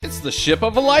was the ship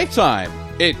of a lifetime.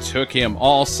 It took him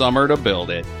all summer to build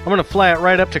it, I'm gonna fly it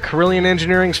right up to Carillion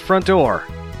Engineering's front door.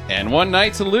 and one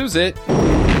night to lose it.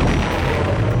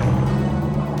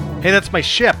 Hey, that's my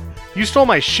ship. You stole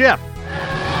my ship.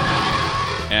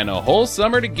 And a whole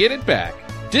summer to get it back.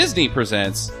 Disney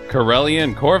presents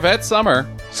Carillion Corvette Summer.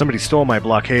 Somebody stole my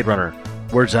blockade runner.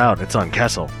 Word's out, it's on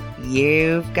Kessel.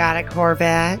 You've got a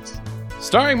Corvette?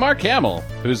 Starring Mark Hamill,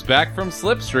 who's back from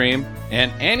Slipstream,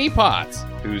 and Annie Potts,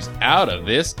 who's out of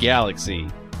this galaxy.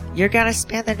 You're gonna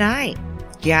spend the night.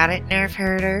 Got it, Nerf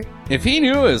Herder? If he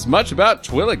knew as much about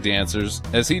Twi'lek dancers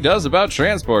as he does about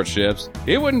transport ships,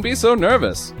 he wouldn't be so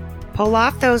nervous. Pull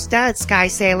off those duds, Sky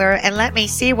Sailor, and let me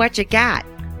see what you got.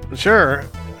 Sure.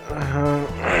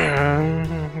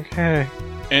 Okay.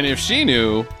 And if she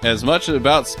knew as much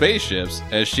about spaceships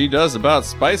as she does about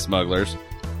spice smugglers,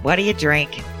 What do you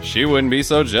drink? she wouldn't be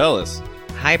so jealous.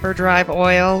 Hyperdrive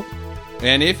oil?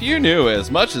 And if you knew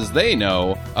as much as they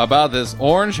know about this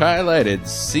orange-highlighted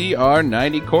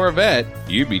CR-90 Corvette,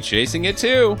 you'd be chasing it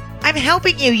too. I'm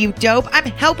helping you, you dope. I'm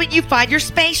helping you find your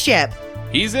spaceship.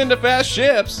 He's into fast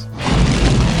ships.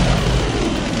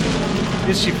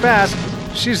 Is she fast?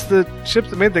 She's the ship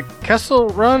that made the Kessel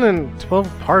run in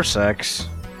 12 parsecs.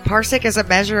 Parsec is a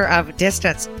measure of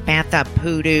distance, Bantha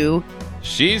Poodoo.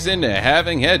 She's into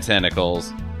having head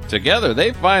tentacles. Together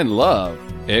they find love,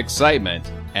 excitement,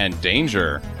 and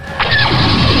danger.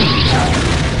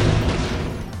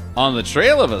 On the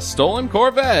trail of a stolen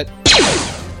Corvette.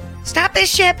 Stop this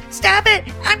ship! Stop it!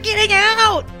 I'm getting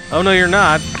out! Oh, no, you're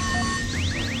not.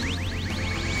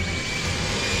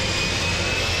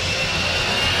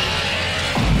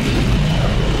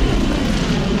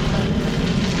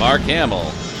 Mark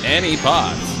Hamill, Annie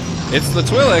Potts. It's the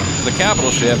Twi'lek, the capital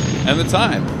ship, and the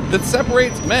time that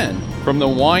separates men from the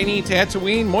whiny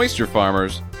Tatooine moisture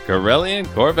farmers. Carillion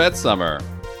Corvette Summer.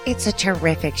 It's a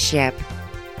terrific ship.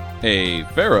 A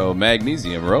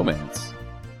ferro-magnesium romance.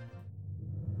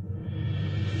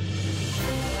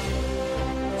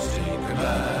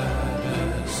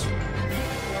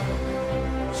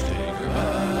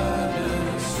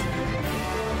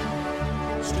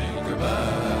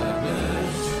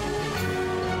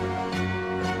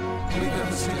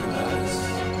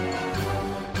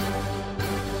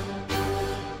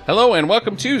 Hello and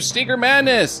welcome to Stinker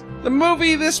Madness, the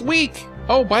movie this week.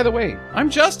 Oh, by the way, I'm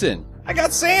Justin. I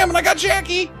got Sam and I got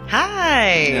Jackie.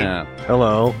 Hi! Yeah.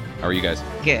 Hello. How are you guys?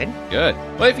 Good. Good.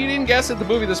 Well, if you didn't guess it, the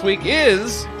movie this week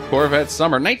is Corvette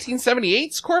Summer.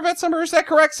 1978's Corvette Summer. Is that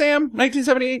correct, Sam?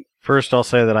 1978? First, I'll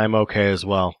say that I'm okay as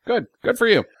well. Good. Good for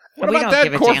you. What we about don't that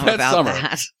give a Corvette damn about Summer?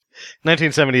 that.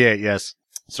 1978, yes.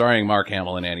 Starring Mark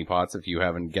Hamill and Annie Potts, if you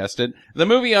haven't guessed it. The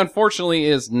movie, unfortunately,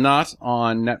 is not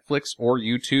on Netflix or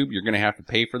YouTube. You're going to have to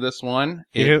pay for this one.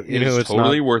 You know It is who it's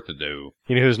totally not? worth it, though.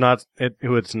 You know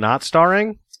who it's not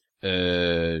starring?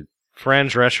 Fran Fran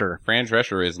Drescher.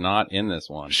 Drescher is not in this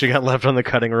one. She got left on the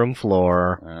cutting room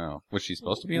floor. Oh. Was she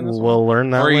supposed to be in this one? We'll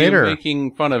learn that Or are later. you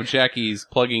making fun of Jackie's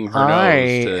plugging her I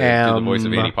nose to the voice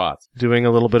of am- Annie Potts? Doing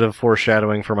a little bit of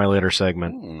foreshadowing for my later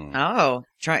segment. Oh,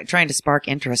 trying to spark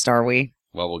interest, are we?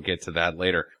 Well, we'll get to that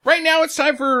later. Right now, it's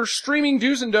time for streaming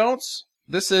do's and don'ts.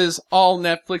 This is all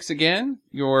Netflix again.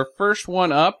 Your first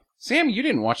one up. Sam, you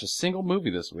didn't watch a single movie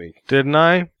this week. Didn't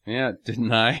I? Yeah,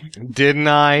 didn't I? Didn't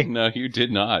I? No, you did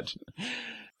not.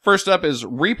 First up is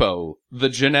Repo, the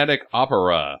Genetic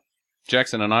Opera.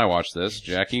 Jackson and I watched this.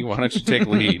 Jackie, why don't you take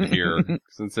lead here?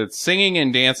 Since it's singing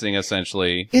and dancing,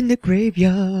 essentially. In the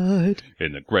graveyard.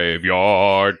 In the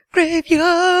graveyard,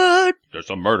 Graveyard. there's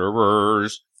some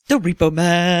murderers. The Repo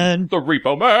Man. The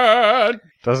Repo Man!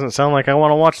 Doesn't sound like I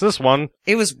want to watch this one.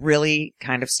 It was really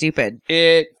kind of stupid.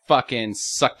 It fucking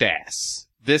sucked ass.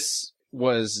 This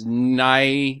was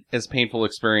nigh as painful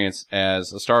experience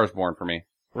as A Star Is Born for me.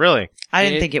 Really? I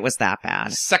didn't It- think it was that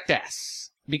bad. Sucked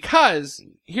ass. Because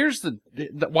here's the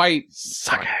why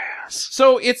Suck ass.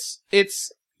 So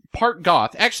it's part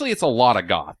goth. Actually, it's a lot of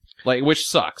goth. Like, which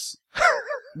sucks.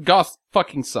 Goth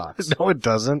fucking sucks. No, it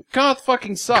doesn't. Goth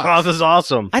fucking sucks. Goth is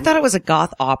awesome. I thought it was a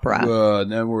goth opera.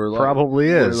 Then we're like, Probably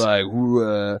is.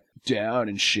 We're like, down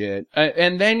and shit.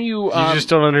 And then you You just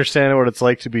don't understand what it's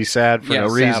like to be sad for no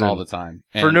sad reason. all the time.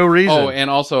 For no reason. Oh, and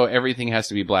also everything has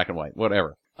to be black and white.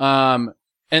 Whatever.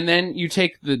 And then you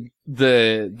take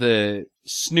the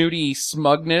snooty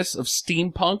smugness of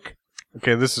steampunk,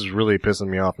 Okay, this is really pissing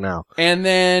me off now. and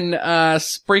then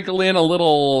sprinkle in a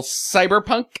little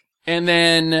cyberpunk, and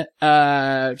then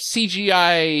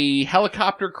CGI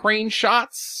helicopter crane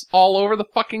shots all over the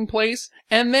fucking place,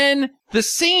 and then the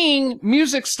singing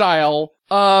music style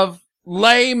of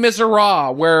Les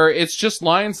Miserables, where it's just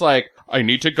lines like, I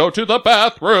need to go to the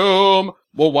bathroom,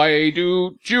 Well, why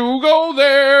do you go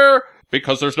there?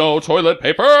 Because there's no toilet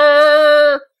paper.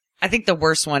 I think the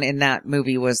worst one in that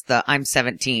movie was the I'm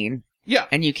 17 Yeah.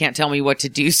 and you can't tell me what to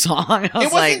do song. I was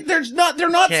It like, wasn't, they're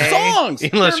not okay. songs.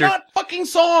 Unless they're you're- not fucking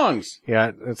songs.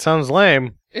 Yeah, it sounds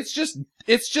lame. It's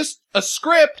just a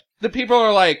script that people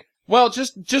are like, well,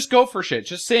 just go for shit.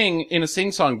 Just sing in a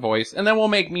sing-song voice, and then we'll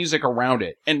make music around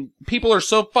it. And people are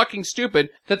so fucking stupid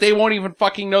that they won't even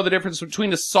fucking know the difference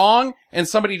between a song and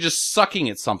somebody just sucking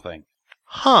at something.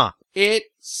 Huh. It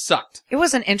sucked. it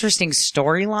was an interesting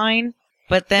storyline,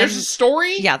 but then There's a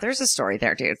story? yeah, there's a story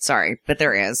there, dude. Sorry, but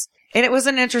there is. And it was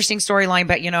an interesting storyline,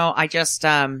 but I just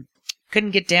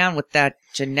couldn't get down with that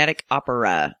genetic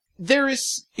opera.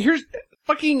 Here's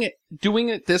fucking doing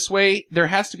it this way. There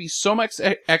has to be so much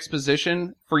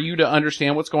exposition for you to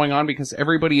understand what's going on because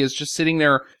everybody is just sitting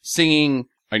there singing,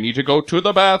 I need to go to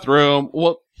the bathroom.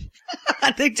 Well,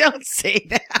 They don't say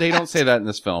that. they don't say that in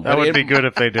this film. That but would be good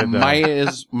if they did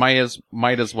that.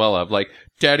 might as well have. Like,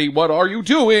 Daddy, what are you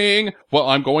doing? Well,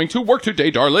 I'm going to work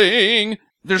today, darling.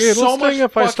 There's It'll so much sting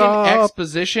if I fucking stop.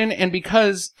 exposition, and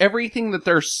because everything that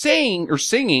they're saying or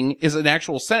singing is an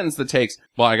actual sentence that takes,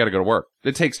 well, I gotta go to work.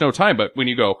 It takes no time, but when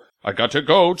you go, I got to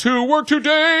go to work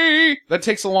today, that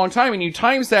takes a long time, and you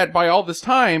times that by all this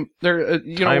time,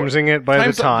 Timesing it by the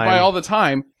times time. by all the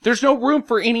time, there's no room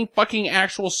for any fucking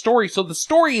actual story, so the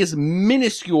story is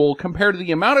minuscule compared to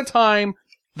the amount of time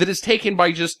that is taken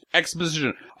by just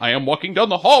exposition. I am walking down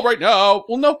the hall right now.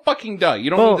 Well, no fucking duh. You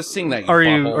don't Well, need to sing that.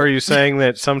 Are you saying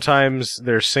that sometimes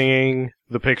they're singing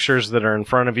the pictures that are in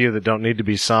front of you that don't need to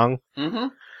be sung? Mm-hmm.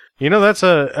 That's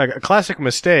a classic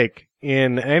mistake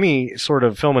in any sort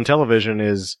of film and television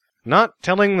is not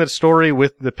telling the story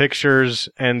with the pictures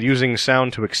and using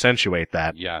sound to accentuate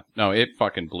that. Yeah. No, it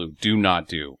fucking blew. Do not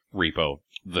do Repo.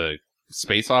 The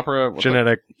space opera?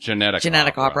 Genetic.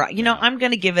 Genetic opera. Yeah. I'm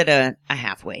going to give it a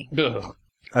halfway. Ugh.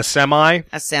 A semi?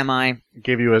 A semi.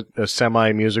 Give you a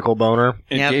semi-musical boner?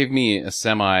 It Yep. gave me a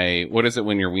semi. What is it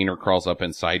when your wiener crawls up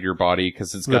inside your body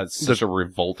because it's got such a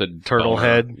revolted turtle boner?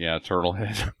 head? Yeah, turtle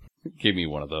head. Give me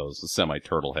one of those. A semi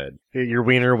turtle head. Your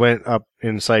wiener went up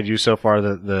inside you so far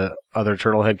that the other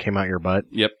turtle head came out your butt?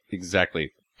 Yep,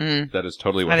 exactly. Mm. That is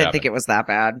totally what I didn't happened. think it was that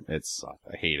bad. It sucked.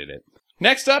 I hated it.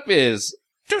 Next up is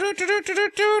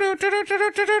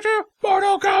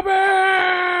Mortal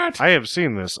Kombat. I have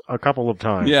seen this a couple of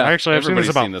times. Yeah, Actually, I've seen this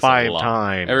everybody's about a 5 lot.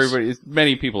 times.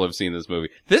 Many people have seen this movie.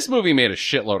 This movie made a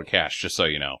shitload of cash, just so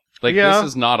you know. Like, Yeah. this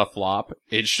is not a flop.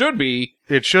 It should be.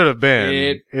 It should have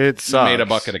been. It sucks. Made a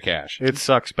bucket of cash. It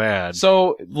sucks bad.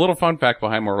 So, little fun fact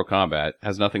behind Mortal Kombat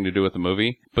has nothing to do with the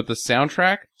movie, but the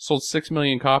soundtrack sold 6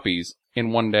 million copies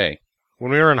in one day.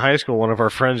 When we were in high school, one of our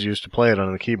friends used to play it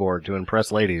on the keyboard to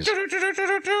impress ladies.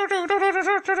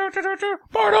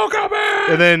 Mortal Kombat!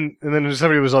 And then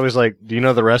somebody was always like, "Do you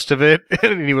know the rest of it?"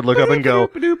 And he would look up and go,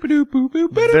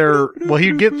 well,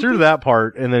 he'd get through that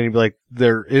part, and then he'd be like,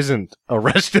 "There isn't a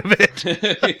rest of it.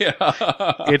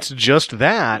 Yeah. It's just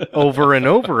that over and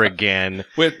over again."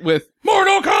 With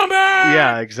Mortal Kombat!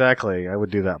 Yeah, exactly. I would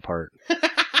do that part.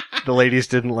 The ladies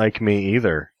didn't like me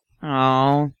either.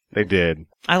 Oh, They did.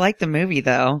 I like the movie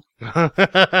though. I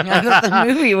thought the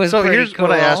movie was So pretty here's cool.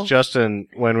 what I asked Justin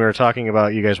when we were talking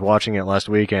about you guys watching it last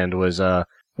weekend was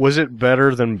it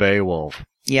better than Beowulf?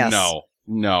 Yes.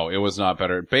 No, it was not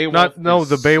better. Beowulf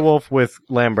The Beowulf with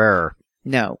Lambert.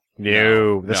 No.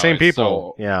 No, the same it's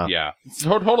people. so- yeah. Yeah. It's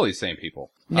totally the same people.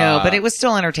 No, but it was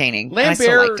still entertaining. I still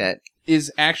Lambert liked it.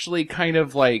 is actually kind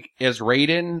of like, as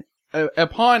Raiden,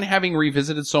 upon having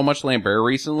revisited so much Lambert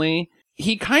recently,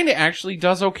 he kind of actually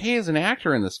does okay as an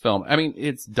actor in this film. I mean,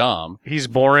 it's dumb. He's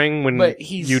boring when But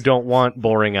he's- you don't want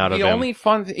boring out of The him. only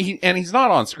fun, and he's not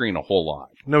on screen a whole lot.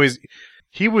 No,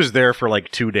 he was there for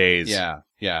like 2 days.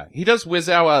 Yeah. He does whiz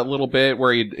out a little bit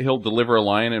where he'll deliver a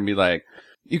line and be like,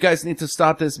 "You guys need to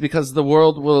stop this because the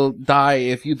world will die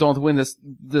if you don't win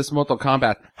this Mortal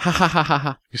Kombat." Ha ha ha ha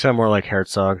ha. You sound more like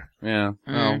Herzog. Yeah.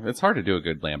 Well, it's hard to do a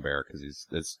good Lambert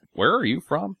because where are you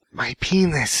from? My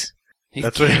penis. He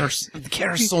That's what-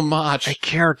 cares so much. I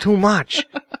care too much.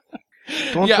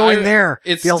 Don't Yeah, go in there.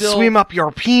 it's They'll still- swim up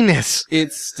your penis.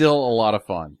 It's still a lot of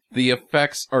fun. The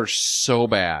effects are so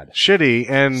bad. Shitty,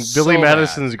 and So Billy bad.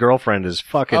 Madison's girlfriend is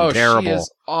fucking terrible. She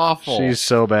is awful. She's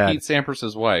so bad. Pete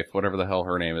Sampras's wife, whatever the hell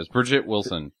her name is, Brigitte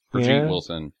Wilson, Yeah.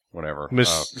 Wilson, whatever. Miss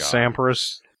Oh, God.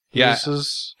 Sampras. Yeah.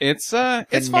 Mrs. It's fun.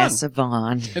 Vanessa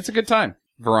Vaughn. It's a good time.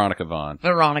 Veronica Vaughn.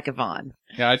 Veronica Vaughn.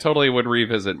 Yeah, I totally would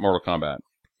revisit Mortal Kombat.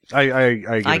 I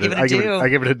give it a do. I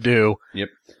give it a do. Yep.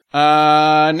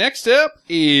 Next up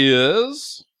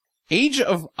is Age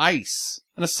of Ice,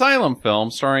 an Asylum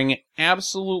film starring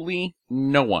absolutely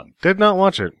No one. Did not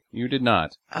watch it. You did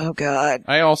not. Oh God.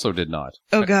 I also did not.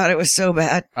 Oh God, it was so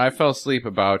bad. I fell asleep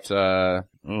about, hour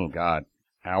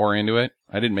into it.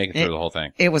 I didn't make it through the whole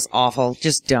thing. It was awful.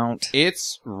 Just don't.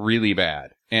 It's really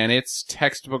bad. And it's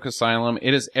textbook Asylum.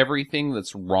 It is everything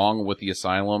that's wrong with the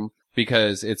Asylum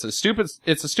because it's a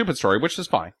stupid story, which is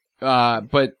fine.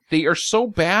 But they are so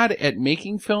bad at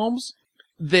making films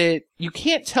that you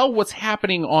can't tell what's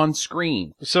happening on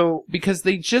screen So, because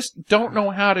they just don't know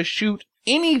how to shoot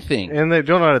anything. and they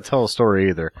don't know how to tell a story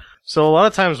either. So a lot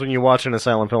of times when you watch an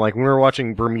Asylum film, like when we were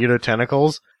watching Bermuda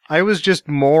Tentacles, I was just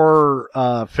more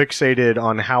fixated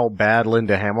on how bad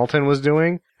Linda Hamilton was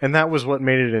doing, and that was what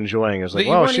made it enjoying. It was like,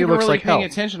 You wow, weren't she even looks really like paying hell.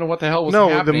 attention to what the hell was No,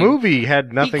 happening. the movie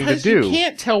had nothing because to do. you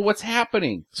can't tell what's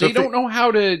happening. So They if they- don't know how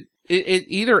to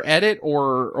either edit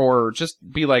or just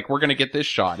be like, we're going to get this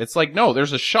shot. It's like, no,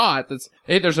 there's a shot that's,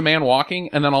 hey, there's a man walking,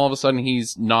 and then all of a sudden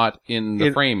he's not in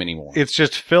the frame anymore. It's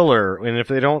just filler, and if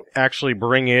they don't actually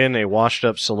bring in a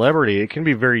washed-up celebrity, it can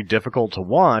be very difficult to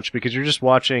watch because you're just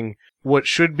watching what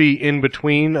should be in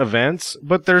between events,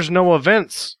 but there's no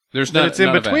events. There's But none. it's in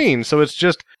none of between, so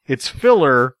it's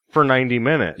filler for 90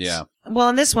 minutes. Yeah. Well,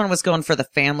 and this one was going for the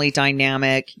family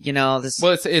dynamic, this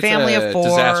Well, it's family a of four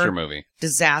disaster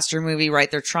movie.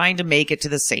 right? They're trying to make it to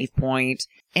the safe point.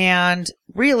 And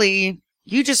really,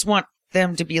 you just want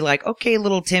them to be like, okay,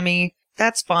 little Timmy,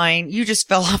 that's fine. You just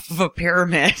fell off of a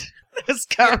pyramid that's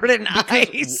covered in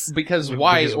ice. Because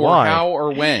why Because or why? how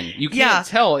or when? You can't Yeah.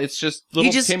 tell. It's just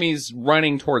little just- Timmy's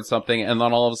running towards something, and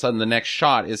then all of a sudden the next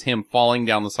shot is him falling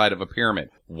down the side of a pyramid.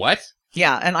 What?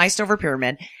 Yeah, an iced over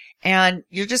pyramid. And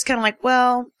you're just kind of like,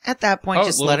 well, at that point,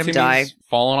 just little let him Timmy's die.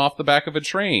 falling off the back of a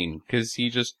train because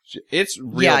it's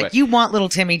real Yeah, bad. you want little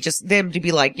Timmy, just them to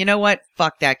be like, you know what?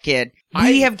 Fuck that kid.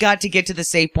 We have got to get to the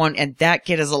safe point, and that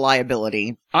kid is a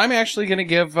liability. I'm actually going to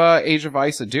give Age of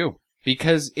Ice a do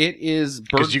because it is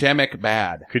 'Cause you- birdemic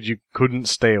bad. Couldn't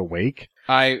stay awake.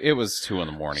 It was 2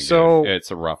 a.m. So, dude.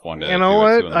 It's a rough one to You know do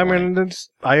at 2 what? in the I morning. mean,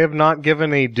 I have not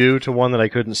given a due to one that I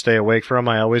couldn't stay awake from.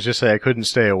 I always just say I couldn't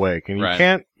stay awake, and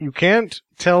Right. you can't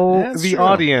tell That's the true.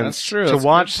 audience That's true. to That's a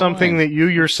watch good something point. that you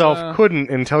yourself That's, couldn't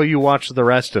until you watch the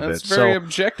rest of That's it. very So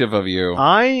objective of you.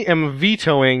 I am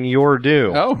vetoing your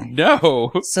due. Oh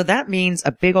no! So that means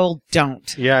a big old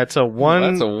don't. Yeah, it's a one.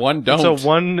 That's a one. Don't. It's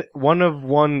a one of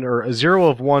one or a 0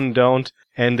 of 1 don't,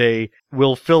 and a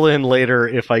will fill in later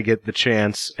if I get the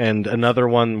chance, and another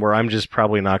one where I'm just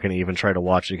probably not going to even try to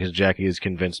watch it because Jackie has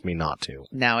convinced me not to.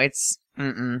 No, it's,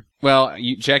 Well,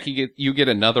 Jackie, you get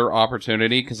another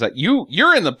opportunity because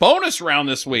you're in the bonus round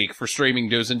this week for streaming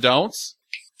do's and don'ts.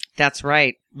 That's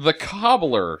right. The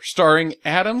Cobbler, starring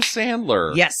Adam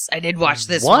Sandler. Yes, I did watch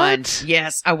this What? one.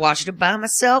 Yes, I watched it by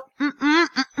myself. Why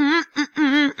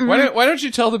don't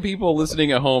you tell the people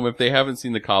listening at home if they haven't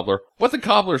seen The Cobbler what The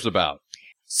Cobbler's about?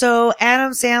 So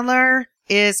Adam Sandler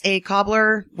is a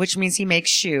cobbler, which means he makes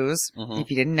shoes, if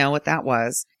you didn't know what that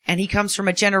was. And he comes from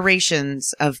a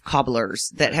generations of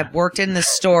cobblers that have worked in the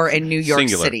store in New York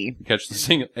Singular. City. Catch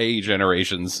the A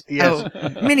generations. Oh,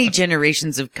 many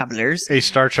generations of cobblers. A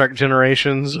Star Trek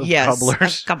Generations of Yes,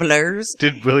 cobblers. of cobblers.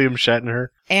 Did William Shatner?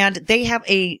 And they have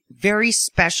a very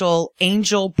special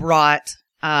angel brought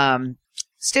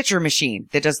stitcher machine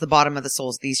that does the bottom of the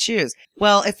soles of these shoes.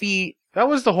 Well, That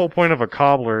was the whole point of a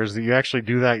cobbler, is that you actually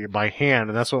do that by hand,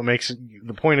 and that's what makes it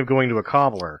the point of going to a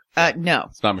cobbler. no.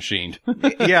 It's not machined.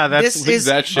 Yeah, that's This is-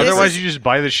 that shit. otherwise you just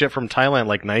buy the shit from Thailand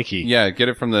like Nike. Yeah, get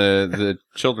it from the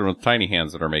children with tiny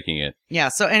hands that are making it. Yeah,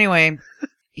 so anyway,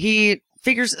 he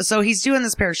figures, so he's doing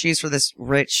this pair of shoes for this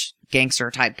rich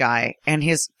gangster type guy, and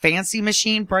his fancy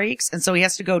machine breaks, and so he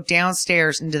has to go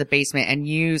downstairs into the basement and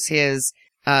use his,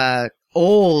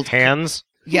 old, Hands.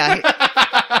 yeah,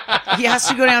 he has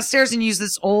to go downstairs and use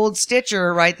this old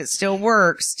stitcher, right, that still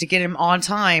works to get him on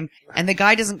time, and the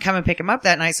guy doesn't come and pick him up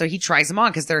that night, so he tries them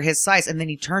on because they're his size, and then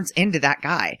he turns into that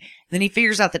guy. Then he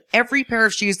figures out that every pair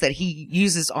of shoes that he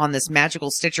uses on this magical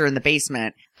stitcher in the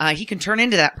basement, he can turn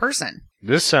into that person.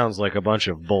 This sounds like a bunch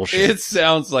of bullshit. It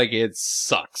sounds like it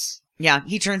sucks. Yeah,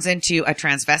 he turns into a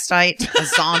transvestite, a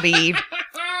zombie,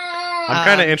 I'm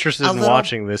kind of interested a in little-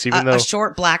 watching this, even though, a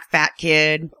short black fat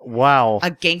kid, wow.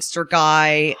 a gangster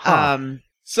guy. Huh.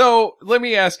 So let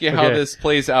me ask you how Okay. this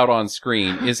plays out on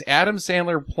screen. Is Adam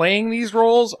Sandler playing these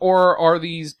roles, or are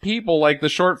these people like the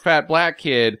short fat black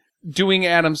kid doing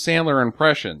Adam Sandler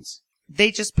impressions?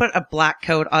 They just put a black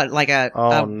coat on, like a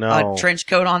trench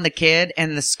coat on the kid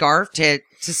and the scarf to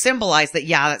symbolize that,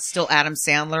 yeah, that's still Adam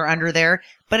Sandler under there,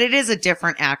 but it is a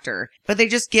different actor. But they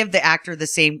just give the actor the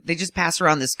same, they just pass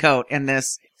around this coat and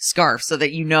this scarf so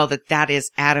that you know that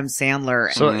is Adam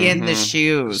Sandler So- in the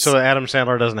shoes. So Adam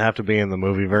Sandler doesn't have to be in the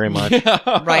movie very much.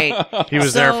 Right. He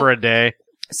was there So- for a day.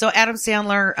 So Adam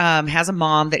Sandler has a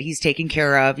mom that he's taking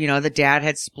care of. You know, the dad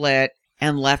had split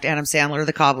and left Adam Sandler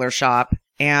the cobbler shop.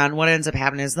 And what ends up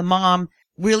happening is the mom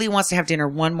really wants to have dinner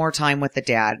one more time with the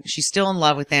dad. She's still in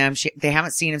love with him. They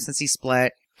haven't seen him since he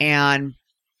split. And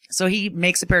so he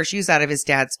makes a pair of shoes out of his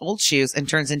dad's old shoes and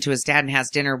turns into his dad and has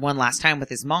dinner one last time with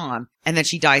his mom. And then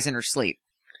she dies in her sleep.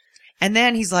 And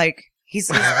then he's like,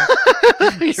 so-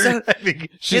 I think-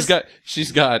 She's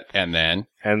got, and then.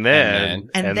 and then,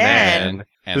 And then-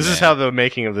 And this is then. how the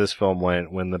making of this film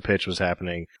went when the pitch was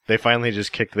happening. They finally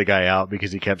just kicked the guy out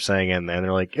because he kept saying and then.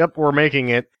 They're like, yep, we're making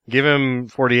it. Give him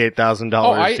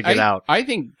 $48,000 to get out. I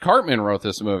think Cartman wrote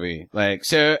this movie. Like,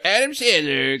 so Adam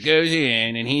Sandler goes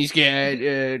in and he's got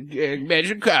a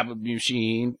magic copy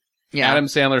machine. yeah. Adam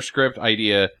Sandler script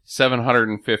idea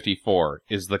 754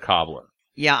 is the cobbler.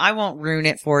 Yeah, I won't ruin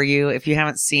it for you if you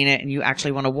haven't seen it and you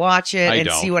actually want to watch it I and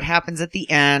don't. see what happens at the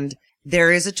end.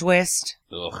 There is a twist.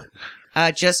 Ugh.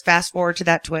 Just fast forward to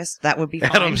that twist. That would be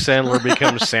fine. Adam Sandler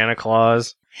becomes Santa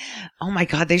Claus. Oh my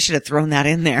God, they should have thrown that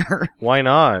in there. Why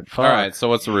not? Fuck. All right, so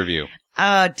what's the review?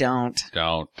 Don't. Don't.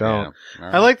 Don't. Yeah. All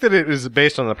I right. like that it was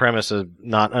based on the premise of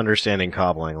not understanding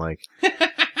cobbling. Like,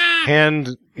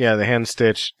 the hand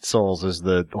stitched soles is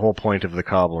the whole point of the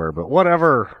cobbler, but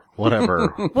whatever. Well, and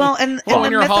Well, and when the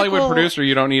you're a Hollywood mythical- producer,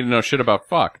 you don't need to know shit about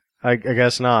fuck. I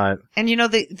guess not. And you know,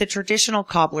 the traditional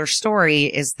cobbler story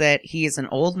is that he is an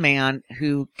old man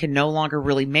who can no longer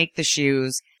really make the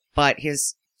shoes, but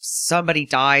somebody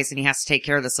dies and he has to take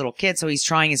care of this little kid. So he's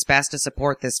trying his best to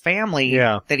support this family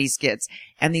Yeah. that he gets.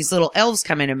 And these little elves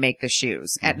come in and make the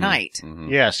shoes at night.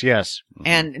 Mhm. Yes.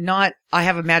 And not, I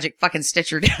have a magic fucking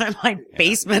stitcher down in my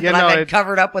basement Yeah, that no, I've had it-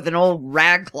 covered up with an old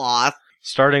rag cloth.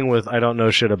 Starting with I don't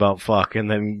know shit about fuck, and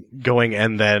then going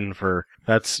and then for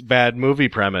that's bad movie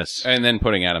premise. And then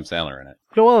putting Adam Sandler in it.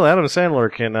 Well, Adam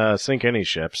Sandler can sink any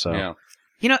ship, so Yeah.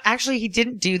 You know, actually, he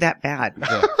didn't do that bad.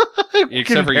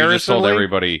 Except for you just told Comparatively.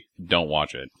 everybody, don't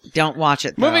watch it. Don't watch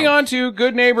it. Though. Moving on to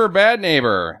Good Neighbor, Bad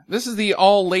Neighbor. This is the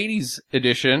all ladies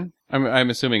edition. I'm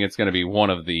assuming it's going to be one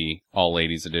of the all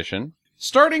ladies edition.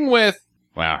 Starting with,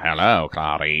 well, hello,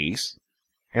 Clarice.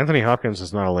 Anthony Hopkins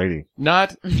is not a lady.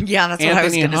 Not Yeah, that's what I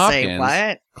was Anthony going to say. Hopkins.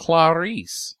 What?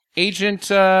 Clarice. Agent,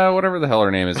 whatever the hell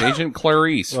her name is. Agent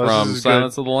Clarice Well, this from is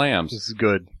Silence of the Lambs. This is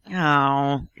good.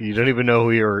 Oh. You don't even know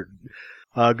who you're.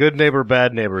 Good neighbor,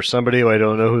 bad neighbor. Somebody who I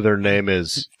don't know who their name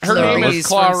is. Her name is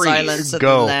Clarice from Clarice. Silence of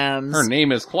Go. the Lambs. Her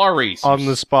name is Clarice. On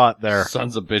the spot there.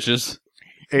 Sons of bitches.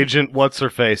 Agent what's her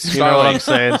face. You know what I'm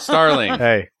saying? Starling.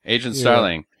 Hey. Agent Yeah.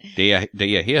 Starling. Do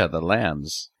you hear the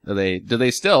lambs? Do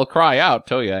they still cry out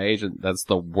to you, Agent? That's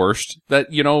the worst.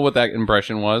 That, you know what that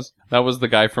impression was? That was the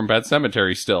guy from Pet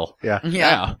Sematary still. Yeah.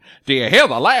 Yeah. Do you hear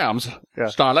the lambs? Yeah.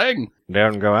 Starling.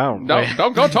 Don't go out.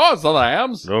 Don't go towards the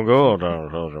lambs. Don't go.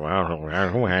 Don't.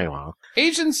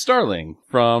 Agent Starling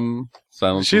from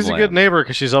Silence She's of the a good Lambs. neighbor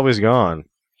because she's always gone.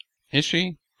 Is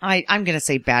she? I'm going to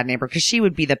say bad neighbor because she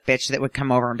would be the bitch that would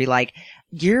come over and be like,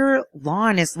 your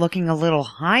lawn is looking a little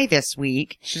high this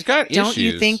week. She's got Don't you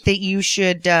issues. think that you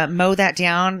should mow that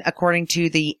down according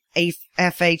to the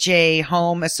FHA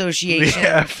Home The Association?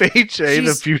 FHA, the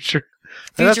She's- future.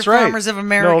 Future That's right. Farmers of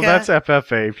America. No, that's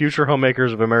FFA, Future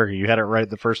Homemakers of America. You had it right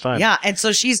the first time. Yeah, and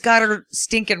so she's got her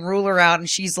stinking ruler out and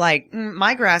she's like,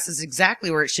 my grass is exactly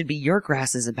where it should be. Your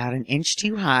grass is about an inch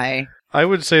too high. I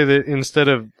would say that instead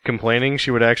of complaining,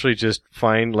 she would actually just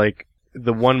find, like,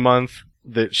 the 1 month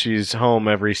that she's home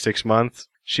every 6 months,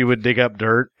 she would dig up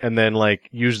dirt and then, like,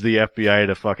 use the FBI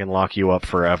to fucking lock you up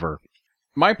forever.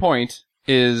 My point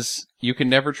is you can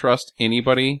never trust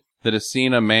anybody that has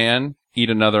seen a man eat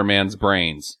another man's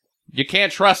brains. You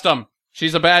can't trust him.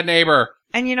 She's a bad neighbor.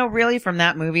 And you know, really from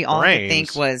that movie, all I could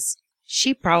think Brains. was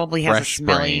she probably has Fresh a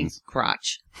smelly brains.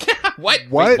 crotch. What?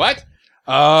 What? Wait, what?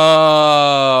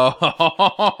 Oh.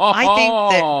 I think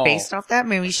that based off that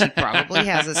movie, she probably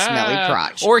has a smelly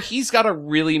crotch. Or he's got a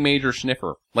really major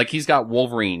sniffer. Like he's got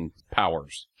Wolverine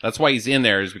powers. That's why he's in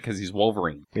there, is because he's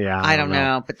Wolverine. Yeah. I don't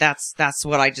know, but that's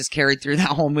what I just carried through that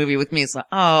whole movie with me. It's like,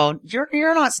 oh,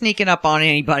 you're not sneaking up on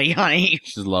anybody, honey.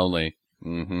 She's lonely.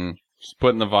 Mm-hmm. She's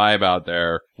putting the vibe out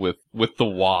there with the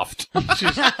waft.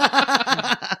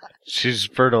 She's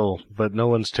fertile, but no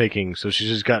one's taking, so she's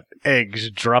just got eggs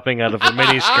dropping out of her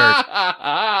miniskirt.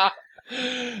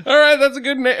 All right, that's a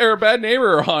good or a bad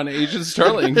neighbor on Agent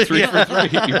Starling 3 for 3.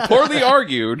 Poorly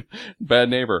argued, bad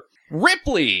neighbor.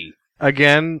 Ripley.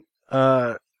 Again,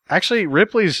 actually,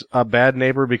 Ripley's a bad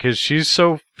neighbor because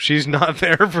she's not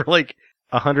there for, like,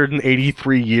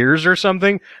 183 years or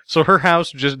something. So her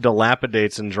house just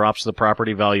dilapidates and drops the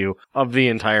property value of the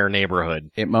entire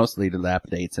neighborhood. It mostly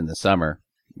dilapidates in the summer.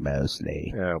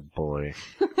 Mostly. Oh boy.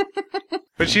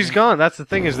 But she's gone. That's the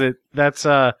thing, is that's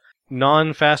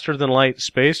non-faster than light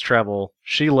space travel.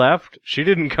 She left. She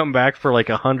didn't come back for like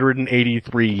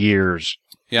 183 years.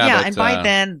 Yeah, but, and by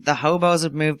then, the hobos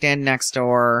have moved in next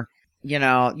door. You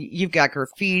know, you've got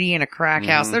graffiti in a crack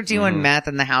house. They're doing meth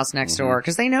in the house next door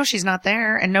because they know she's not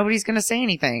there and nobody's going to say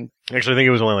anything. Actually, I think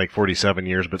it was only like 47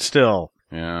 years, but still,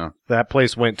 Yeah. that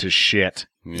place went to shit.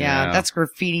 Yeah, that's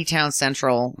Graffiti Town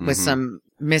Central with some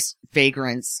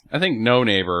misvagrants. I think no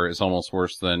neighbor is almost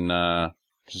worse than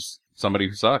just somebody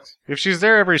who sucks. If she's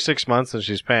there every 6 months and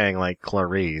she's paying like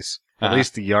Clarice, at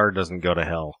least the yard doesn't go to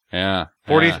hell. Yeah.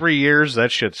 43 years,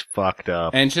 that shit's fucked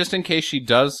up. And just in case she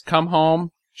does come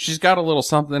home, she's got a little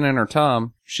something in her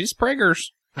tum. She's preggers.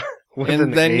 With And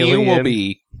an then you will alien.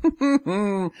 be.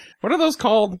 What are those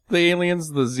called? The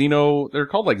aliens? They're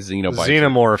called like xenobites.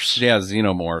 Xenomorphs. Yeah,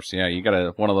 xenomorphs. Yeah, you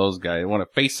got one of those guys, one a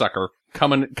face sucker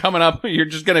coming up. You're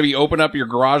just going to be open up your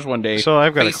garage one day. So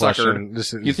I've got a face sucker. question.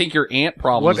 This is, You think your ant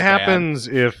problem what is bad. happens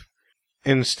if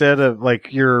instead of like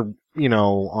you're,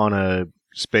 on a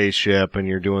spaceship and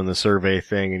you're doing the survey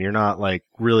thing and you're not like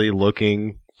really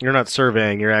looking, you're not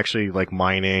surveying, you're actually like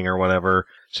mining or whatever.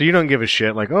 So you don't give a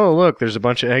shit like, oh look, there's a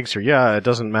bunch of eggs here. Yeah, it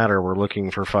doesn't matter. We're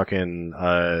looking for fucking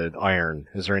iron.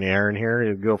 Is there any iron here?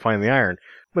 You go find the iron.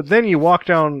 But then you walk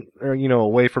down,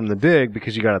 away from the dig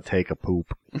because you got to take a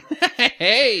poop.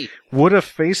 Hey! Would a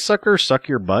face sucker suck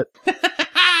your butt?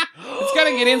 It's got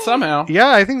to get in somehow. Yeah,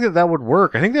 I think that would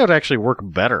work. I think that would actually work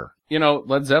better.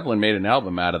 Led Zeppelin made an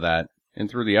album out of that, In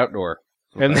Through the Outdoor.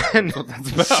 And then, That's what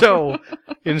that's about. so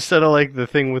instead of like the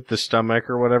thing with the stomach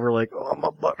or whatever, like, oh, my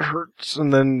butt hurts,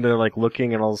 and then they're like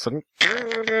looking, and all of a sudden,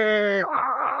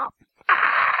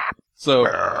 So,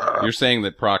 you're saying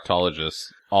that proctologists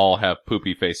all have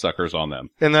poopy face suckers on them.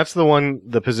 and that's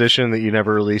the position that you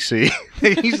never really see.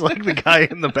 He's like the guy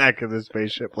in the back of the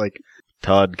spaceship, like,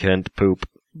 Todd Kent poop.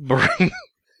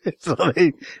 So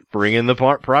they bring in the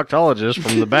proctologist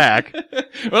from the back.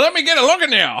 Well, let me get a look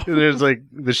at now. And there's like,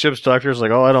 the ship's doctor's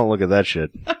like, oh, I don't look at that shit.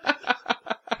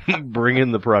 Bring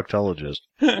in the proctologist.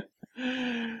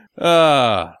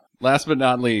 Last but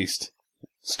not least,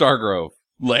 Stargrove.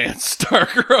 Lance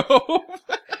Stargrove.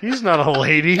 He's not a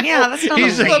lady. Yeah, that's not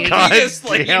He's a a lady. Biggest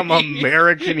goddamn lady.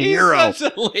 American He's hero.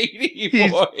 such a lady He's-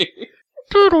 boy.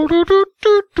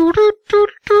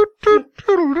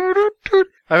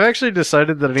 I've actually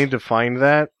decided that I need to find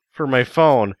that for my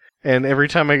phone. And every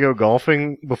time I go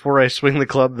golfing, before I swing the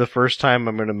club the first time,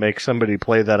 I'm going to make somebody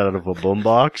play that out of a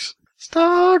boombox.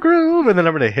 Stargrove! And then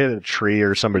I'm going to hit a tree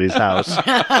or somebody's house.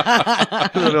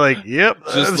 And they're like, yep,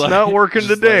 it's not working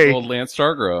just today. Like old Lance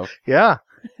Stargrove. Yeah.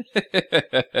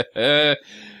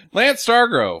 Lance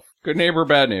Stargrove. Good neighbor,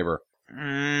 bad neighbor.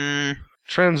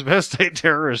 Transvestite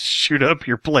terrorists shoot up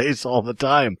your place all the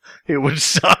time. It would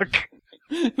suck.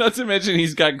 Not to mention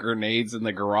he's got grenades in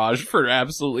the garage for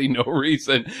absolutely no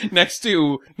reason next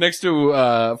to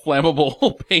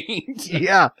flammable paint.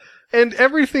 Yeah. And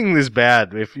everything is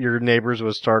bad if your neighbors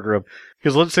with Stargrove.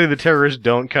 Because let's say the terrorists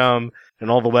don't come and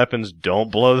all the weapons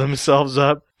don't blow themselves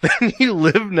up. Then you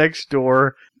live next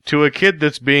door to a kid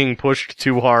that's being pushed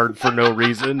too hard for no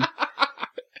reason.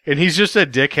 And he's just a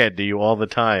dickhead to you all the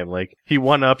time. Like, he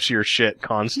one-ups your shit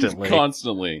constantly.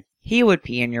 Constantly. He would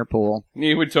pee in your pool.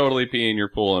 He would totally pee in your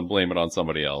pool and blame it on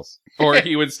somebody else. Or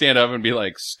he would stand up and be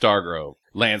like, Stargrove.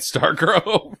 Lance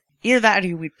Stargrove. Either that or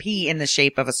he would pee in the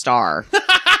shape of a star.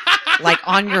 Like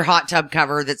on your hot tub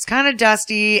cover that's kind of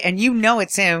dusty, and you know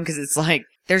it's him because it's like,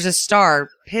 there's a star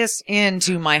pissed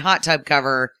into my hot tub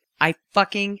cover. I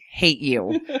fucking hate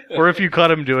you. Or if you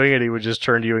caught him doing it, he would just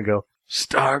turn to you and go,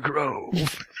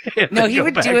 Stargrove. And No, then he go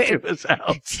would back do it- to his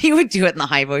house. He would do it in the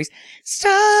high voice.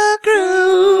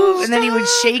 Stargrove! And then he would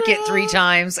shake it 3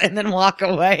 times and then walk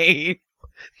away.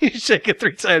 You shake it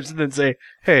 3 times and then say,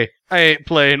 hey, I ain't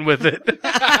playing with it.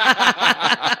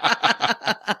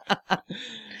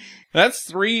 That's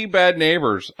 3 bad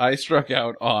neighbors I struck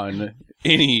out on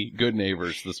any good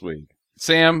neighbors this week.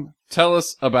 Sam, tell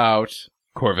us about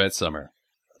Corvette Summer.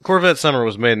 Corvette Summer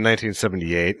was made in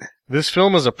 1978. This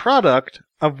film is a product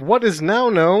of what is now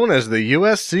known as the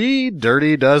USC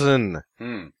Dirty Dozen.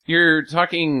 You're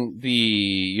talking the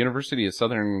University of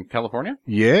Southern California?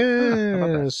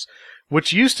 Yes.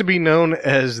 Which used to be known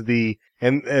as these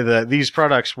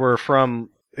products were from,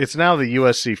 it's now the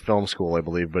USC Film School, I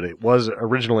believe, but it was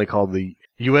originally called the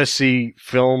USC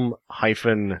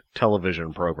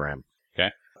Film-Television Program. Okay.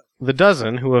 The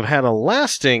dozen who have had a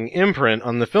lasting imprint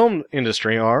on the film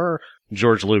industry are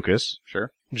George Lucas,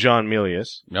 Sure. John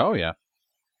Milius, Oh, yeah.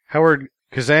 Howard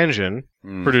Kazanjian,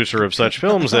 producer of such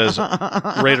films as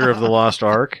Raider of the Lost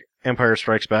Ark, Empire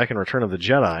Strikes Back, and Return of the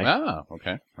Jedi. Oh,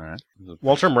 okay. All right.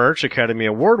 Walter Murch, Academy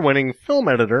Award-winning film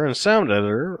editor and sound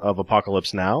editor of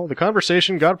Apocalypse Now, The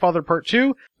Conversation, Godfather Part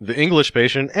 2, The English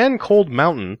Patient, and Cold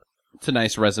Mountain. It's a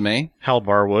nice resume. Hal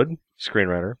Barwood,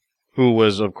 screenwriter, who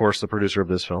was, of course, the producer of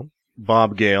this film.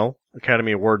 Bob Gale,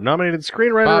 Academy Award-nominated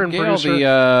screenwriter Bob and Gale, producer.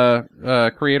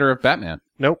 the creator of Batman.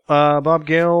 Nope. Bob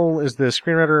Gale is the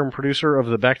screenwriter and producer of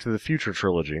the Back to the Future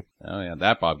trilogy. Oh, yeah,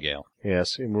 that Bob Gale.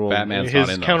 Yes. Batman's his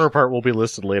not in those. counterpart will be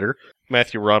listed later.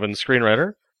 Matthew Robbins,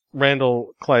 screenwriter.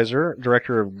 Randall Kleiser,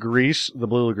 director of Grease, The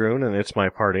Blue Lagoon, and It's My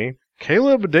Party.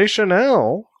 Caleb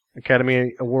Deschanel,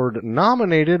 Academy Award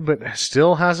nominated, but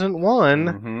still hasn't won.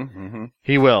 Mm-hmm, mm-hmm.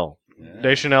 He will. Yeah.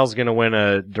 Deschanel's going to win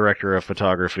a Director of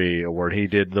Photography award. He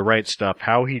did The Right Stuff.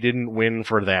 How he didn't win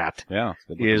for that Yeah.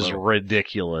 is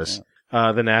ridiculous.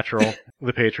 The Natural,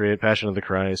 The Patriot, Passion of the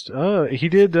Christ. He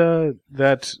did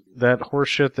that horse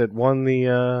shit that won the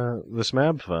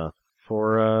SMABFA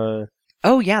for.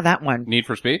 Oh, yeah, that one. Need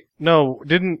for Speed? No,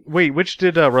 didn't wait. Which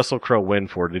did Russell Crowe win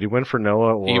for? Did he win for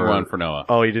Noah? Or He won for Noah.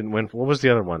 Oh, he didn't win. What was the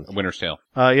other one? Winter's Tale.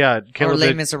 Yeah, Or Caleb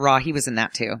Les Miserables, he was in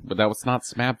that too. But that was not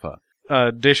SMABFA.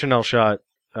 Deschanel shot.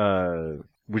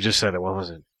 We just said it. What was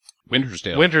it? Winter's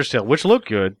Tale. Winter's Tale, which looked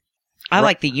good. I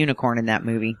like the unicorn in that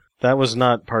movie. That was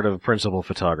not part of principal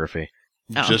photography.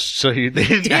 Oh. Just so they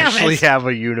didn't Damn actually it. have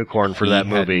a unicorn for that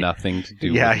He had movie. nothing to do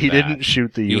Yeah, with he that. didn't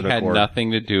shoot the He unicorn. had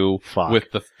nothing to do Fuck.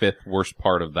 with the fifth worst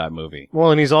part of that movie.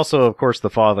 Well, and he's also, of course, the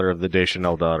father of the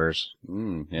Deschanel daughters,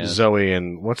 Yeah. Zoe,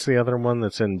 and what's the other one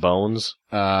that's in Bones?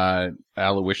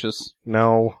 Aloysius.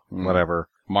 No, Mm. whatever.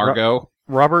 Margot.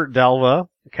 Robert Dalva,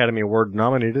 Academy Award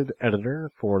nominated editor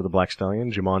for The Black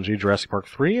Stallion, Jumanji, Jurassic Park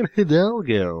 3, and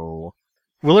Hidalgo.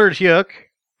 Willard Huyck,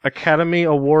 Academy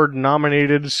Award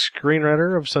nominated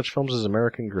screenwriter of such films as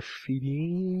American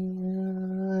Graffiti,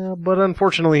 but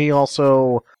unfortunately he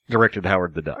also directed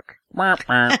Howard the Duck.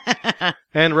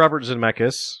 And Robert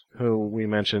Zemeckis, who we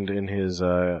mentioned in his,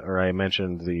 I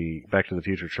mentioned the Back to the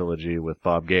Future trilogy with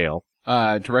Bob Gale.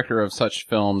 Director of such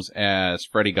films as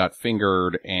Freddy Got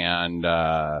Fingered and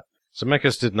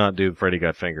Zemeckis did not do Freddy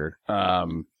Got Fingered.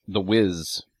 The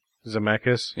Wiz.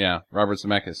 Zemeckis? Yeah, Robert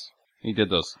Zemeckis. He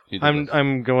did those.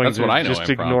 I'm going That's to what I know just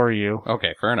him from. ignore you.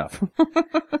 Okay, fair enough.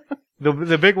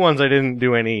 The big ones I didn't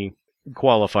do any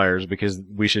qualifiers because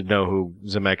we should know who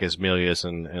Zemeckis, Milius,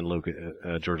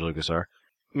 and George Lucas are.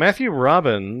 Matthew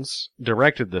Robbins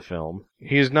directed the film.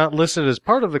 He is not listed as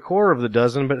part of the core of the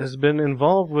dozen, but has been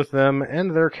involved with them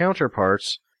and their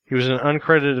counterparts. He was an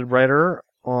uncredited writer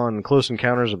on Close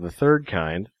Encounters of the Third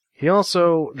Kind. He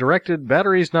also directed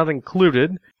Batteries Not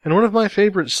Included, and one of my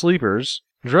favorite sleepers,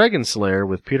 Dragon Slayer,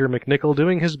 with Peter McNichol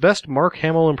doing his best Mark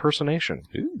Hamill impersonation.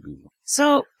 Ooh.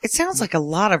 So it sounds like a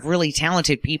lot of really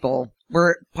talented people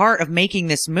were part of making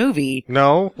this movie.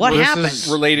 No. What this happened? is-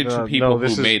 Related to people no, who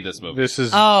this is- made this movie. This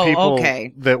is Oh, people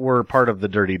okay. that were part of the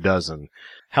Dirty Dozen.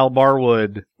 Hal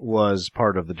Barwood was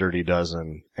part of the Dirty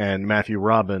Dozen, and Matthew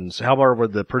Robbins, Hal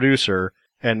Barwood, the producer,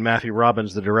 and Matthew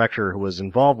Robbins, the director who was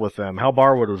involved with them. Hal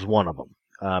Barwood was one of them.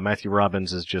 Matthew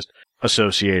Robbins is just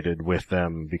associated with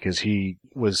them because he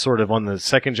was sort of on the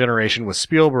second generation with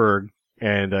Spielberg,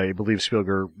 and I believe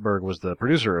Spielberg was the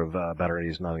producer of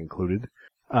Batteries Not Included.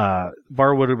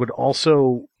 Barwood would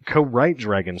also co-write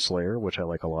Dragon Slayer, which I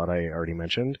like a lot, I already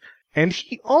mentioned. And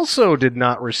he also did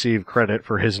not receive credit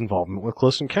for his involvement with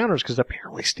Close Encounters because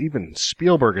apparently Steven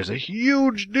Spielberg is a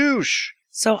huge douche.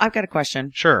 So I've got a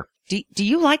question. Sure. Do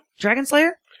you like Dragon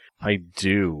Slayer? I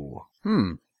do.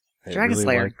 I Dragon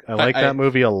Slayer. I like that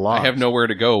movie a lot. I have nowhere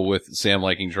to go with Sam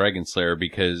liking Dragon Slayer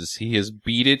because he has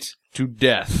beat it to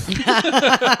death.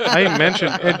 I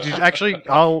mentioned actually.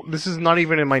 This is not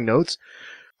even in my notes.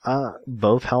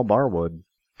 Both Hal Barwood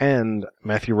and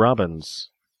Matthew Robbins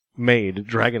made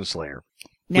Dragon Slayer,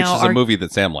 Which is a movie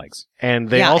that Sam likes. and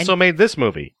they Yeah, also made this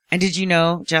movie. And did you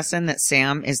know, Justin, that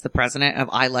Sam is the president of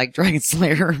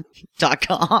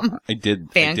ILikeDragonSlayer.com? I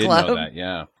did Fan know club? that.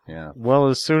 Yeah, yeah. Well,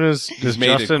 as soon as made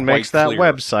it Justin quite makes that clear.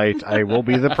 website, I will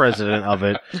be the president of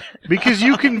it. Because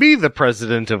you can be the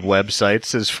president of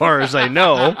websites, as far as I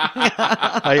know.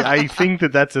 I think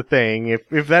that that's a thing.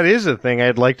 If that is a thing,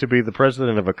 I'd like to be the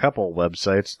president of a couple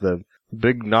websites. The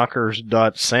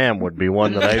BigKnockers.sam would be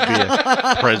one that I'd be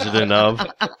a president of.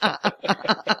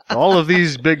 All of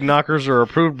these big knockers are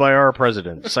approved by our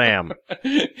president, Sam.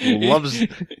 Loves...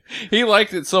 He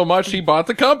liked it so much he bought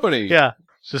the company. Yeah,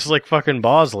 it's just like fucking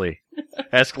Bosley.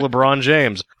 Ask LeBron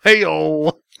James.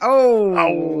 Hey-o! Oh.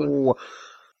 Oh,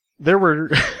 there were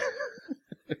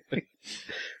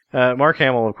Mark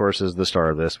Hamill, of course, is the star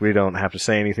of this. We don't have to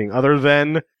say anything other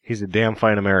than he's a damn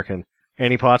fine American.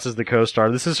 Annie Potts is the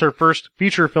co-star. This is her first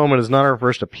feature film. It is not her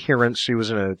first appearance. She was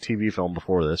in a TV film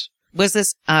before this. Was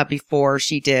this before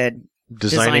she did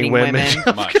Designing Women.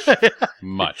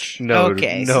 Much. No.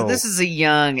 Okay, no. so this is a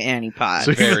young Annie Potts.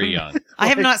 Very young. I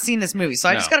have not seen this movie, so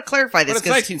I No. just got to clarify But this. it's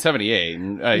 'cause 1978.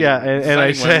 And, Yeah, and I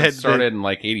Designing Women said started that in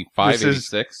like 85, this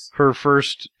is- 86. her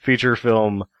first feature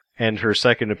film and her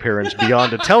second appearance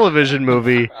beyond a television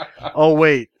movie. Oh,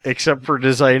 wait, except for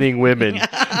Designing Women.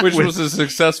 Which was a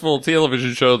successful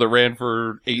television show that ran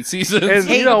for 8 seasons. And-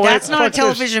 Hey, you know what? that's not a Fuck this.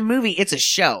 television movie. It's a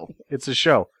show. It's a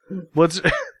show. What's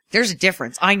There's a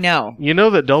difference. I know. You know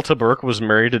that Delta Burke was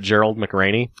married to Gerald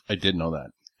McRaney? I did know that.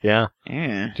 Yeah.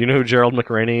 Yeah. Do you know who Gerald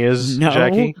McRaney is, No.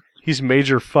 Jackie? He's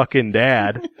Major fucking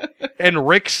Dad. And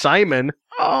Rick Simon.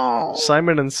 Oh.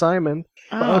 Simon and Simon.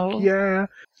 Oh. Fuck yeah.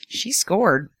 She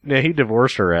scored. Yeah, he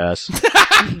divorced her ass.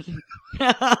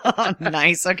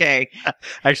 Nice. Okay.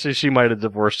 Actually, she might have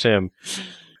divorced him.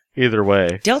 Either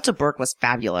way. Delta Burke was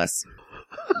fabulous.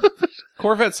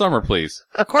 Corvette Summer, please.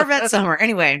 Corvette Summer.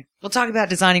 Anyway, we'll talk about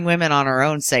Designing Women on our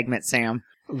own segment, Sam.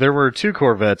 There were 2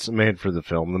 Corvettes made for the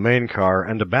film, the main car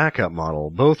and a backup model.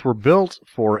 Both were built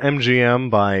for MGM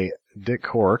by Dick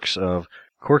Corks of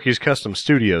Corky's Custom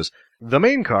Studios. The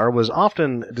main car was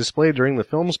often displayed during the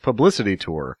film's publicity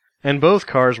tour, and both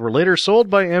cars were later sold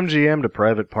by MGM to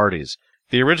private parties.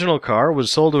 The original car was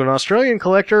sold to an Australian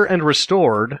collector and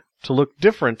restored to look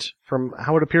different from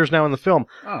how it appears now in the film.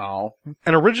 Oh.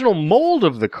 An original mold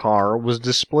of the car was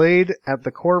displayed at the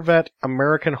Corvette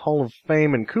American Hall of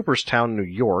Fame in Cooperstown, New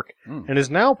York, and is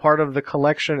now part of the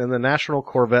collection in the National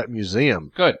Corvette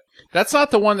Museum. Good. That's not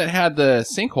the one that had the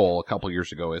sinkhole a couple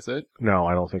years ago, is it? No,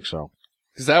 I don't think so.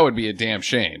 Because that would be a damn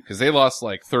shame. Because they lost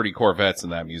like 30 Corvettes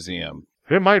in that museum.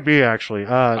 It might be, actually.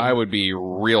 I would be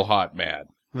real hot mad.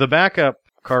 The backup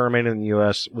car made in the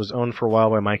U.S. was owned for a while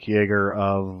by Mike Yeager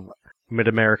of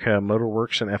Mid-America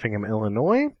Motorworks in Effingham,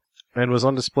 Illinois, and was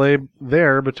on display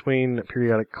there between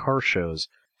periodic car shows.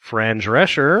 Fran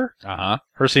Drescher, Uh-huh.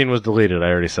 her scene was deleted. I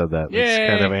already said that. Yeah.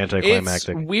 It's kind of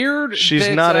anticlimactic. It's weird. She's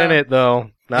that, not in it, though.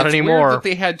 Not it's anymore. Weird that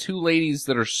they had 2 ladies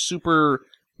that are super,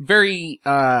 very,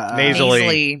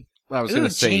 Nasally. I was Ooh, going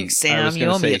to say, jinx, Sam, I was you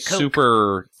going owe to me say a Coke.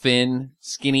 super thin,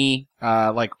 skinny,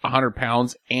 like 100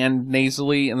 pounds and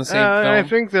nasally in the same film. I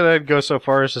think that I'd go so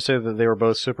far as to say that they were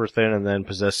both super thin and then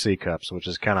possessed C-cups, which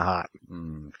is kind of hot.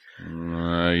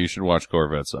 You should watch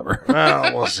Corvette Summer.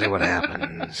 Well, we'll see what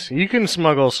happens. You can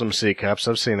smuggle some C-cups.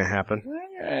 I've seen it happen.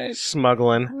 Alright.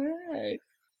 Smuggling. Alright.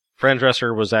 Fran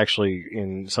Dresser was actually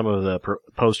in some of the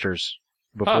posters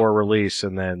before release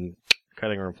and then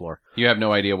cutting room floor. You have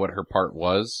no idea what her part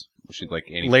was? Was she like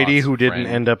Annie Lady Potts' who didn't friend?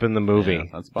 end up in the movie. Yeah,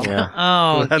 that's bummer. Yeah.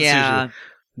 Oh, That's yeah. usually-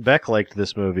 Beck liked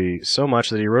this movie so much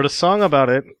that he wrote a song about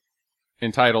it.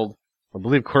 Entitled, I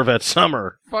believe Corvette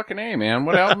Summer. fucking A, man.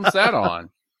 What album's that on?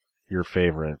 Your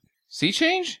favorite. Sea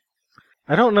Change?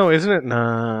 I don't know, isn't it?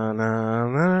 Na, na,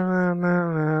 na,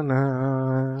 na, na,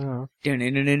 na.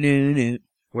 Dun-dun-dun-dun-dun.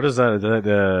 What is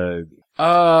that?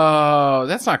 Oh,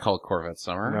 that's not called Corvette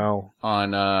Summer. No.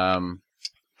 On,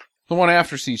 the one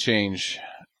after Sea Change.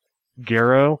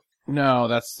 Garrow? No,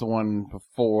 that's the one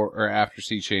before, or after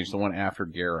Sea Change, the one after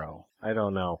Garrow. I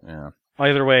don't know. Yeah.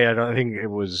 Either way, I think it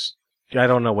was... I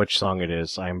don't know which song it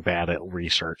is. I'm bad at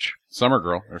research. Summer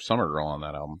Girl. There's Summer Girl on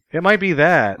that album. It might be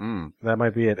that. Mm. That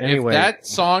might be it. Anyway, If that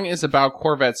song is about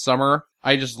Corvette Summer,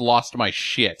 I just lost my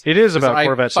shit. it is about 'Cause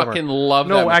Corvette I fucking Summer. love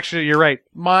that. No, actually, you're right.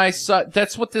 My son,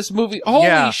 that's what this movie, holy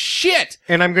Yeah. shit!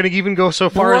 And I'm going to even go so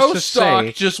far as Bro to stock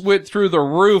say, just went through the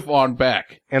roof on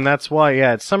Beck. and that's why,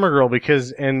 yeah, it's Summer Girl,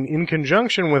 because, and in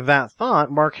conjunction with that thought,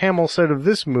 Mark Hamill said of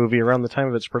this movie around the time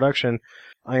of its production,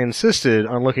 I insisted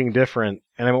on looking different,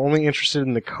 and I'm only interested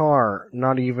in the car,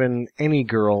 not even any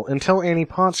girl, until Annie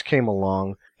Potts came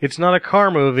along. It's not a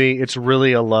car movie, it's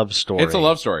really a love story. It's a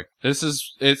love story.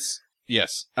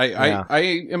 Yes. Yeah. I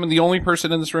am the only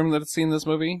person in this room that's seen this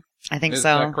movie. I think Is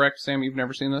so. that correct, Sam? You've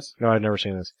never seen this? No, I've never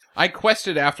seen this. I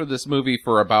quested after this movie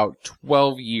for about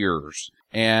 12 years.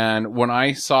 And when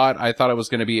I saw it, I thought it was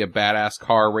going to be a badass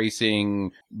car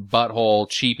racing, butthole,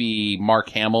 cheapy Mark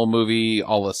Hamill movie,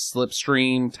 all the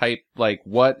Slipstream type, like,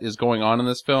 what is going on in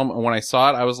this film? And when I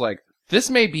saw it, I was like, this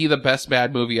may be the best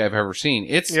bad movie I've ever seen.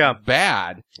 It's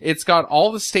bad. It's got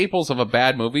all the staples of a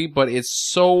bad movie, but it's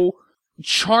so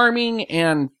charming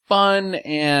and fun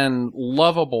and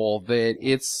lovable that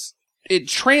it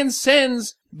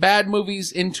transcends bad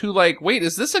movies into like, wait,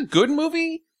 is this a good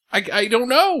movie? I don't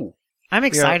know. I'm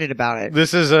excited about it.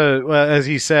 This is as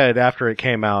he said after it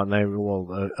came out, and I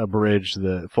will abridge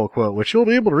the full quote, which you'll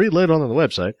be able to read later on the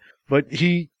website. But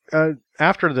he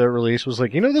after the release, was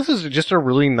like, this is just a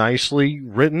really nicely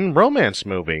written romance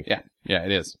movie. Yeah,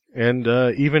 it is. And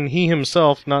even he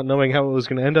himself, not knowing how it was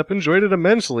going to end up, enjoyed it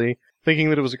immensely, thinking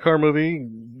that it was a car movie,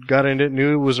 got into it,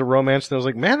 knew it was a romance, and I was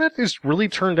like, man, that just really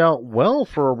turned out well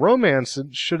for a romance. It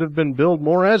should have been billed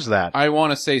more as that. I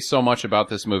want to say so much about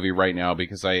this movie right now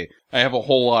because I have a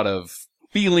whole lot of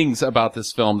feelings about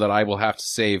this film that I will have to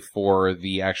save for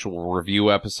the actual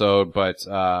review episode, but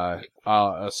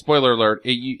spoiler alert,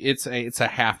 it's a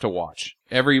have to watch.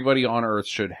 Everybody on Earth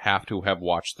should have to have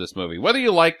watched this movie. Whether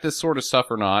you like this sort of stuff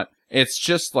or not, it's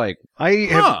just like, I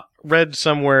have read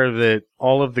somewhere that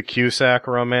all of the Cusack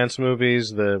romance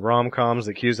movies, the rom-coms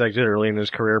that Cusack did early in his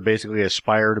career, basically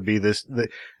aspire to be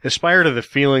aspire to the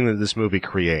feeling that this movie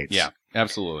creates. Yeah,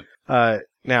 absolutely.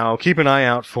 Now, keep an eye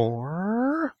out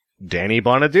for Danny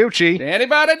Bonaducci. Danny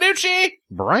Bonaducci!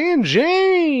 Brian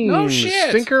James! No shit!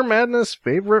 Stinker Madness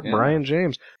favorite, Yeah. Brian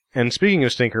James. And speaking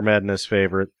of Stinker Madness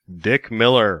favorite, Dick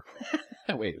Miller.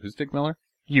 Wait, who's Dick Miller?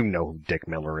 You know who Dick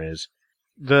Miller is.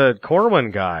 The Corwin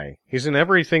guy. He's in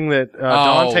everything that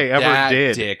Dante ever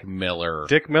did. Dick Miller.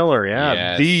 Dick Miller, yeah.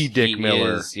 Yes, the Dick he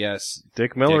Miller. is, yes.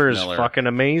 Dick Miller Dick is Miller. fucking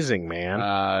amazing, man.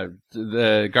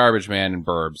 The Garbage Man and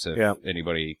Burbs, if Yeah.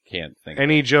 anybody can't think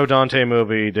Any of it. Joe Dante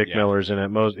movie, Dick Yeah. Miller's in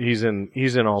it.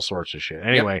 He's in all sorts of shit.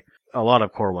 Anyway, a lot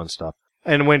of Corwin stuff.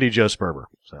 And Wendy Jo Sperber.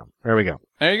 So, there we go.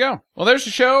 There you go. Well, there's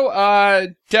the show.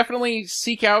 Definitely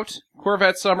seek out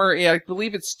Corvette Summer. Yeah, I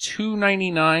believe it's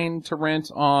 $2.99 to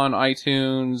rent on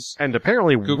iTunes, And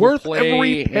apparently Google worth Play,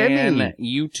 every penny. and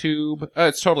YouTube.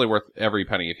 It's totally worth every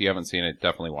penny. If you haven't seen it,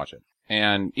 definitely watch it.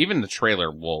 And even the trailer,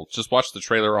 we'll just watch the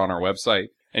trailer on our website,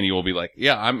 and you will be like,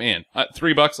 yeah, I'm in.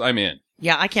 $3, I'm in.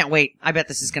 Yeah, I can't wait. I bet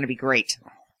this is going to be great.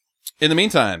 In the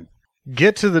meantime,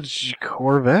 Get to the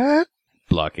Corvette.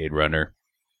 Blockade Runner.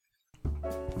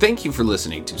 Thank you for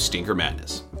listening to Stinker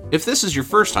Madness. If this is your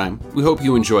first time, we hope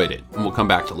you enjoyed it, and we'll come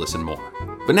back to listen more.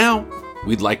 But now,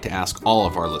 we'd like to ask all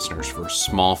of our listeners for a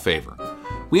small favor.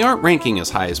 We aren't ranking as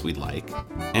high as we'd like,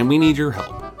 and we need your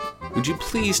help. Would you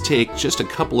please take just a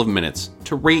couple of minutes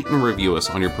to rate and review us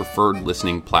on your preferred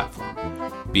listening platform,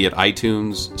 be it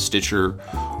iTunes, Stitcher,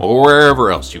 or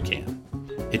wherever else you can.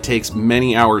 It takes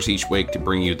many hours each week to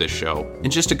bring you this show,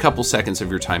 and just a couple seconds of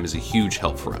your time is a huge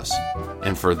help for us.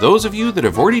 And for those of you that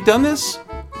have already done this,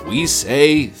 we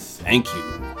say thank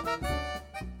you.